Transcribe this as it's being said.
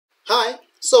Hi,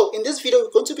 so in this video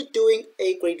we're going to be doing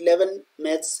a grade 11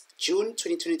 maths June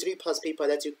 2023 past paper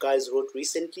that you guys wrote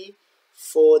recently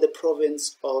for the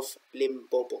province of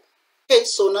Limpopo. Okay,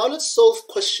 so now let's solve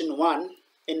question 1.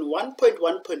 In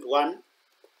 1.1.1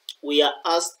 we are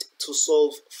asked to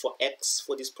solve for x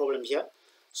for this problem here.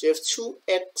 So you have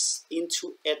 2x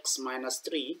into x minus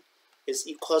 3 is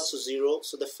equals to 0.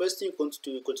 So the first thing you're going to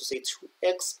do, you're going to say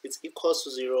 2x is equals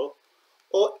to 0,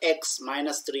 or x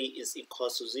minus 3 is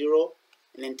equals to 0,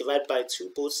 and then divide by 2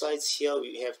 both sides. Here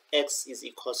we have x is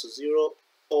equals to 0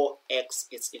 or x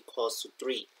is equals to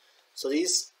 3. So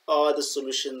these are the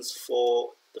solutions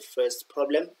for the first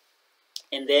problem.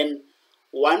 And then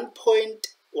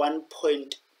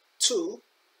 1.1.2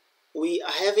 we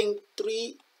are having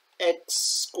 3x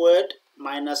squared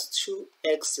minus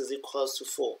 2x is equals to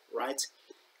 4, right?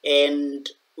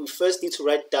 And we first need to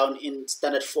write down in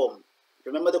standard form.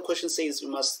 Remember, the question says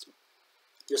your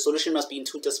solution must be in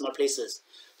 2 decimal places.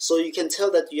 So you can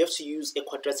tell that you have to use a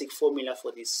quadratic formula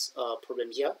for this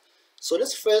problem here. So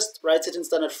let's first write it in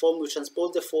standard form. We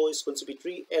transpose the 4 is going to be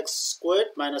 3x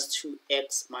squared minus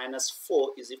 2x minus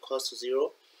 4 is equals to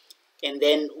 0. And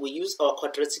then we use our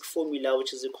quadratic formula,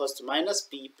 which is equals to minus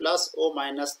b plus or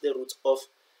minus the root of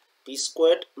b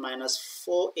squared minus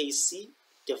 4ac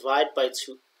divided by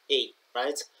 2a,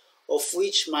 right? Of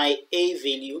which my a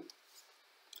value,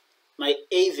 let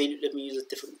me use a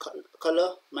different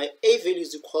color. My a value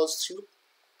is equals to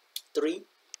 3.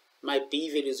 My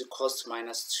b value is equals to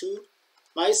minus 2.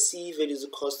 My c value is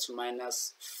equals to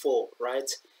minus 4,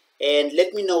 right? And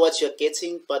let me know what you're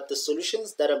getting, but the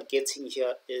solutions that I'm getting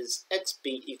here is x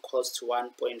being equals to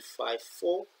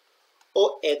 1.54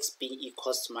 or x being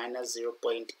equals to minus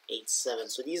 0.87.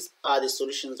 So these are the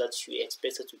solutions that you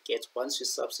expected to get once you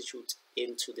substitute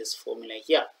into this formula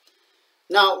here.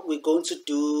 Now we're going to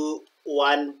do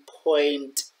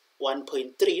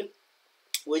 1.1.3,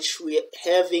 which we're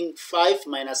having 5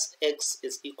 minus x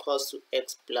is equals to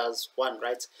x plus 1,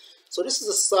 right? So this is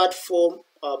a third form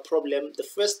problem. The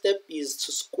first step is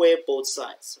to square both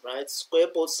sides, right? Square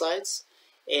both sides,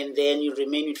 and then you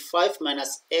remain with 5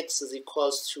 minus x is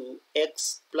equals to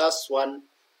x plus 1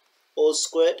 all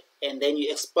squared, and then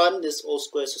you expand this all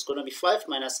squared, so it's going to be 5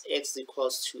 minus x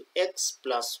equals to x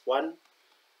plus 1,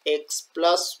 x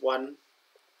plus 1,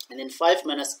 and then 5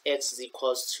 minus x is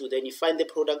equals to, then you find the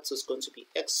product, so it's going to be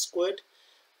x squared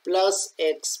plus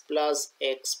x plus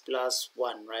x plus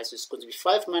 1, right? So it's going to be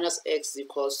 5 minus x is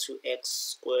equals to x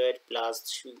squared plus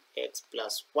 2x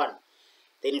plus 1.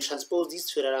 Then you transpose these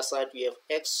to the other side, we have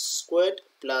x squared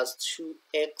plus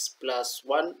 2x plus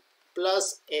 1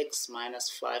 plus x minus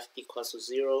 5 equals to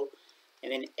 0,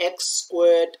 and then x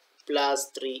squared plus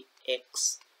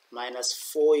 3x minus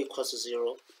 4 equals to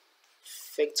 0.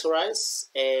 Factorize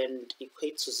and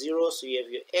equate to 0, so you have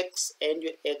your x and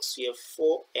your x, you have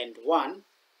 4 and 1,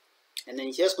 and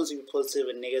then here's going to be positive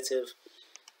and negative.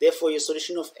 Therefore your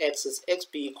solution of x is x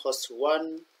being equals to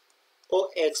 1 or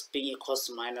x being equals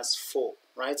to minus 4,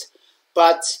 right?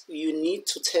 But you need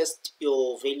to test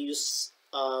your values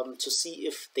to see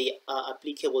if they are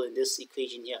applicable in this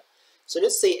equation here. So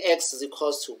let's say x is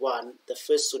equals to 1, the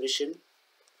first solution.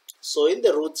 So in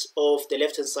the root of the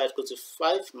left hand side, go to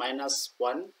 5 minus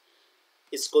 1.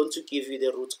 It's going to give you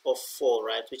the root of 4,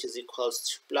 right? Which is equals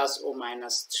to plus or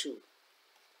minus 2.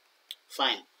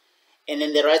 Fine. And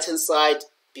then the right hand side,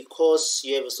 because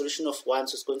you have a solution of 1,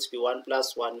 so it's going to be 1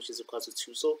 plus 1, which is equal to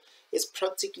 2. So it's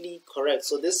practically correct.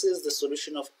 So this is the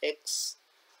solution of x.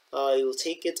 You'll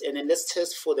take it, and then let's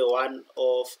test for the one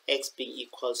of x being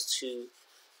equals to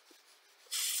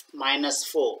minus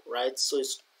 4, right? So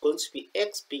it's going to be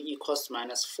x being equals to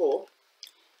minus 4,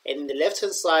 and in the left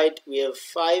hand side we have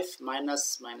 5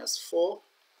 minus 4,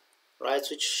 right,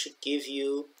 which should give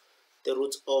you the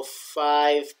root of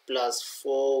 5 plus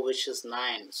 4, which is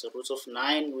 9. So root of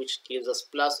 9, which gives us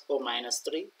plus or minus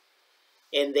 3.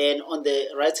 And then on the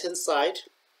right hand side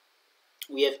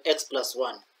we have x plus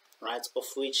 1, right,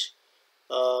 of which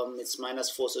it's minus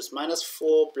 4. So it's minus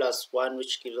 4 plus 1,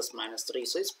 which gives us minus 3.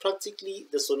 So it's practically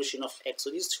the solution of x. So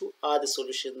these two are the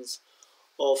solutions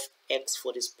of x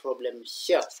for this problem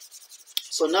here.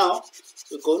 So now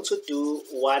we're going to do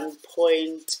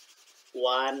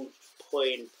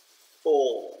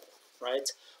 1.1.4,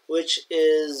 right, which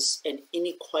is an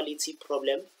inequality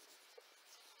problem.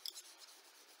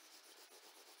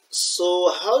 So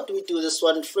how do we do this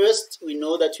one? First, we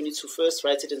know that you need to first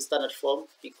write it in standard form,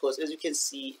 because as you can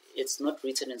see, it's not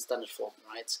written in standard form,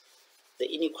 right? The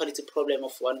inequality problem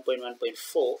of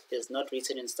 1.1.4 is not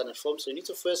written in standard form, so we need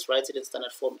to first write it in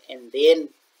standard form, and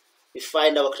then we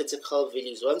find our critical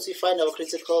values. Once we find our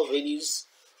critical values,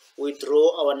 we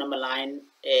draw our number line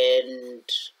and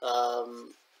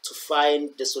to find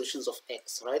the solutions of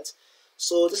x, right?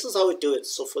 So this is how we do it.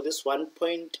 So for this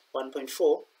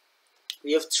 1.1.4,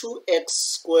 we have 2x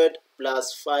squared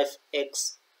plus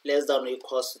 5x less than or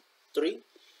equals to 3.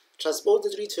 Transpose the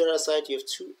 3 to the other side, you have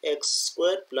 2x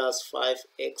squared plus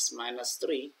 5x minus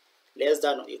 3 less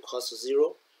than or equals to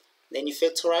 0. Then you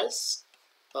factorize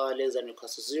less than or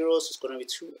equals to 0, so it's going to be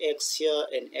 2x here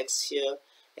and x here,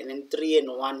 and then 3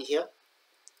 and 1 here,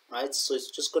 right? So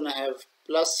it's just going to have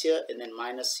plus here and then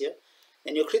minus here.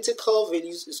 And your critical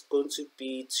values is going to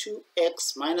be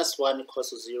 2x minus 1 equals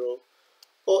to 0,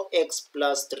 or x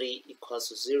plus 3 equals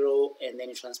to 0, and then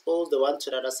you transpose the 1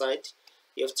 to the other side,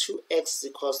 you have 2x is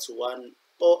equals to 1,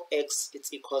 or x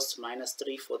is equals to minus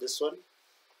 3 for this one.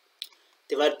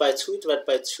 Divide by 2, divide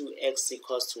by 2, x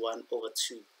equals to 1 over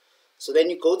 2. So then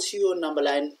you go to your number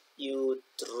line, you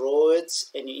draw it,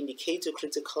 and you indicate your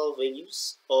critical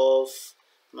values of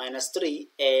minus 3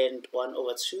 and 1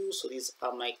 over 2. So these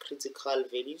are my critical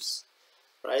values,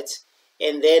 right?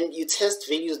 And then you test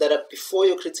values that are before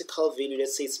your critical value.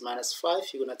 Let's say it's minus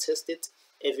 5. You're going to test it.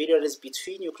 A value that is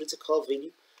between your critical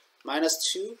value,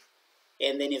 minus 2,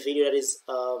 and then a value that is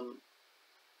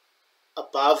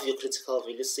above your critical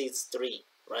value. Let's say it's 3,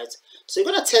 right? So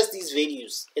you're going to test these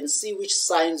values and see which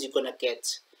signs you're going to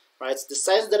get, right? The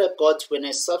signs that I got when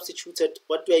I substituted,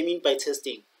 what do I mean by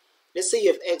testing? Let's say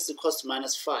you have x equals to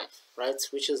minus 5, right?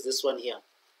 Which is this one here.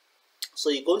 So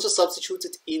you're going to substitute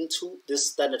it into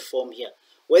this standard form here.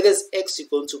 Where there's x, you're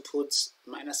going to put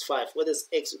minus 5. Where there's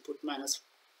x, you put minus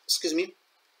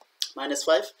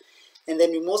 5. And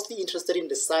then we're mostly interested in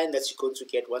the sign that you're going to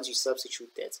get once you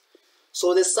substitute that.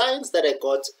 So the signs that I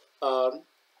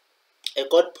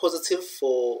got positive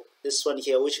for this one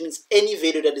here, which means any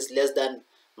value that is less than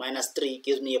minus 3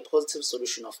 gives me a positive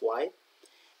solution of y.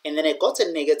 And then I got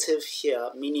a negative here,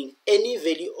 meaning any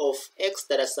value of x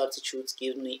that I substitute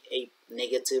gives me a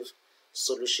negative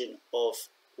solution of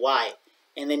y.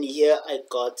 And then here I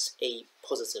got a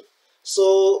positive.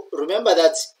 So remember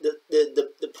that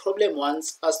the problem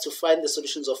wants us to find the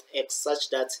solutions of x such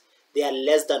that they are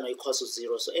less than or equal to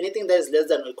 0. So anything that is less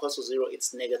than or equal to 0,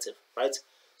 it's negative, right?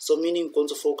 So meaning I'm going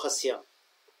to focus here.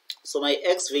 So my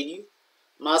x value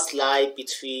must lie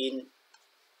between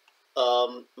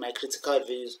my critical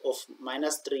values of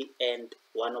minus 3 and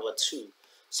 1 over 2.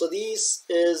 So this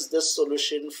is the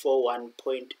solution for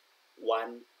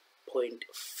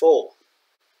 1.1.4.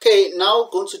 Okay, now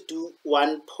going to do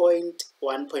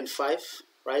 1.1.5,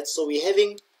 right? So we're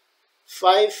having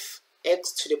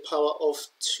 5x to the power of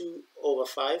 2 over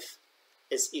 5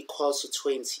 is equal to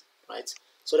 20, right?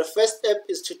 So the first step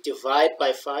is to divide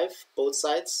by 5 both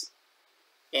sides,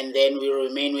 and then we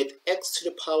remain with x to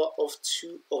the power of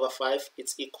 2 over 5,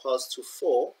 it's equals to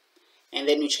 4. And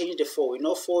then we change the 4. We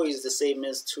know 4 is the same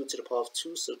as 2 to the power of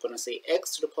 2, so we're going to say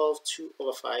x to the power of 2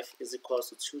 over 5 is equals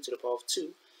to 2 to the power of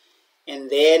 2. And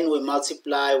then we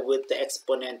multiply with the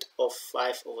exponent of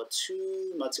 5 over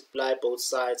 2, multiply both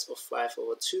sides of 5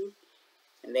 over 2.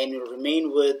 And then we remain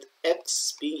with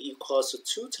x being equals to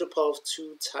 2 to the power of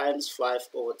 2 times 5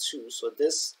 over 2. So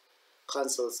this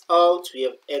cancels out. We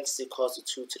have x equals to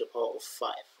 2 to the power of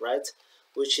 5, right?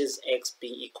 Which is x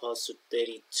being equals to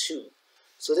 32.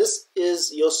 So this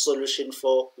is your solution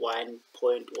for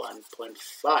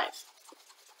 1.1.5.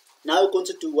 Now we're going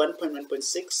to do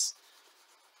 1.1.6,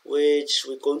 which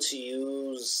we're going to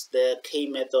use the K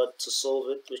method to solve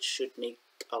it, which should make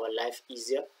our life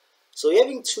easier. So we're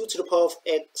having 2 to the power of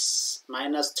x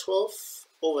minus 12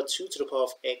 over 2 to the power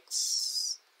of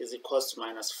x is equals to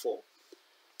minus 4.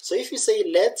 So if you say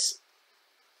let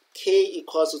k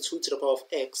equals to 2 to the power of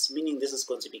x, meaning this is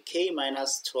going to be k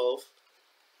minus 12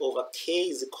 over k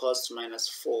is equals to minus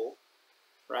 4,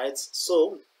 right?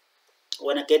 So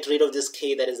when I get rid of this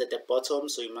k that is at the bottom,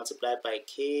 so you multiply by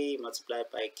k, multiply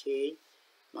by k,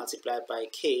 multiply by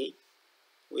k,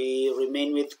 we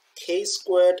remain with k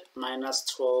squared minus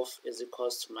 12 is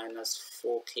equals to minus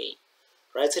 4k.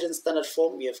 Write it in standard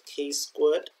form, we have k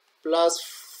squared plus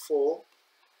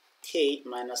 4k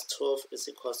minus 12 is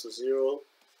equals to 0.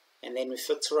 And then we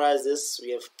factorize this,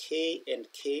 we have k and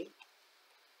k.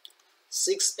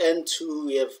 6 and 2,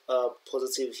 we have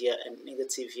positive here and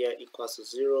negative here equals to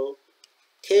 0.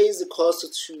 K is equals to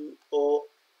 2 or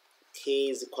k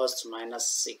is equals to minus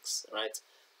 6, right?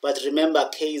 But remember,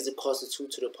 k is equals to 2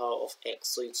 to the power of x.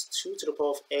 So it's 2 to the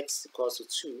power of x equals to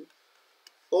 2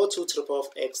 or 2 to the power of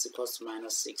x equals to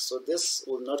minus 6. So this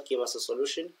will not give us a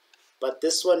solution. But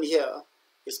this one here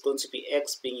is going to be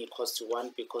x being equals to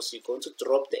 1 because you're going to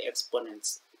drop the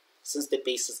exponents since the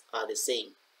bases are the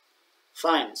same.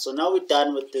 Fine, so now we're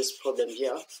done with this problem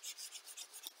here.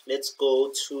 let's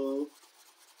go to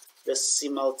the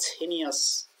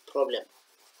simultaneous problem.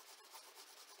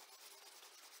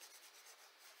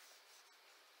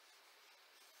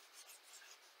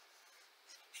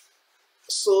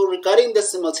 So regarding the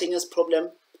simultaneous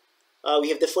problem, we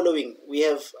have the following. We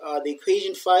have the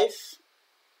equation 5,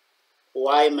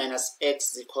 y minus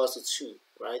x is equals to 2,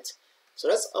 right? So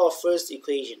that's our first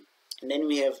equation. And then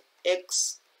we have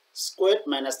x squared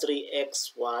minus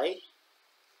 3xy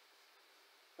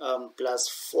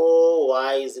plus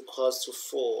 4y is equals to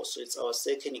 4. So it's our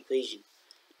second equation.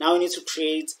 Now we need to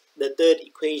create the third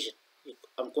equation.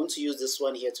 I'm going to use this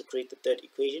one here to create the third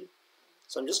equation.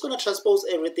 So I'm just going to transpose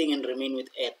everything and remain with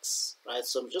x, right?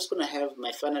 So I'm just going to have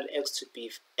my final x to be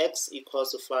x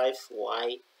equals to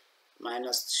 5y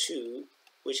minus 2,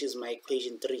 which is my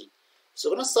equation 3. So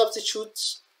I'm going to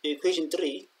substitute equation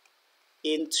 3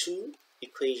 into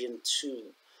equation 2.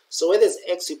 So where there's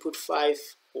x, you put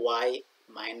 5y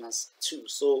minus 2.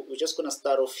 So we're just going to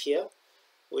start off here,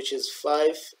 which is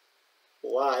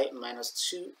 5y minus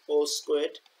 2 all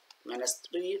squared minus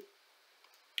 3,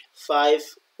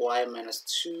 5y minus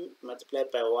 2 multiplied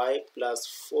by y plus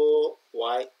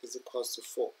 4y is equals to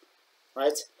 4,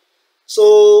 right?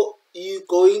 So you're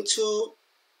going to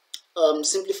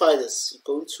simplify this.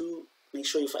 You're going to make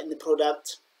sure you find the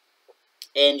product,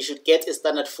 and you should get a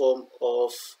standard form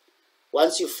of,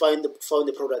 once you found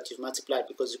the product, you've multiplied,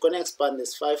 because you're going to expand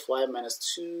this 5y minus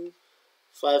 2,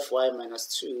 5y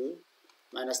minus 2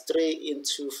 minus 3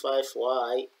 into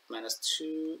 5y minus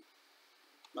 2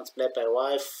 multiplied by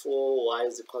y, 4y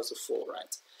is equal to 4,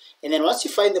 right? And then once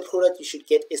you find the product, you should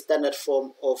get a standard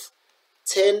form of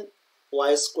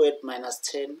 10y squared minus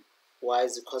 10y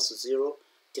is equal to 0.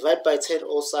 Divide by 10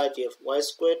 all sides, you have y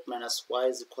squared minus y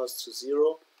is equal to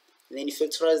 0. And then you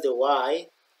factorize the y,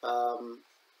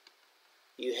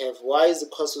 you have y is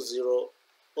equal to 0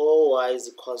 or y is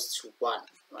equal to 1,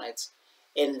 right?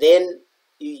 And then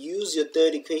you use your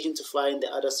third equation to find the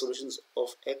other solutions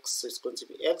of x. So it's going to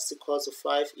be x equals to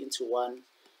 5 into 1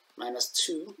 minus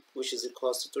 2, which is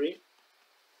equals to 3.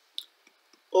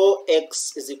 Or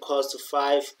x is equals to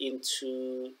 5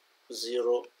 into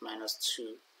 0 minus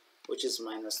 2, which is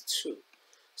minus 2.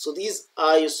 So these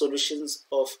are your solutions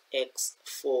of x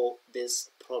for this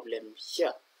problem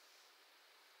here.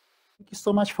 Thank you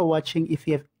so much for watching. If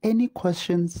you have any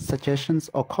questions, suggestions,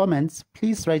 or comments,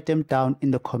 please write them down in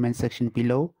the comment section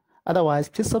below. Otherwise,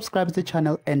 please subscribe to the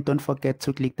channel and don't forget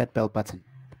to click that bell button.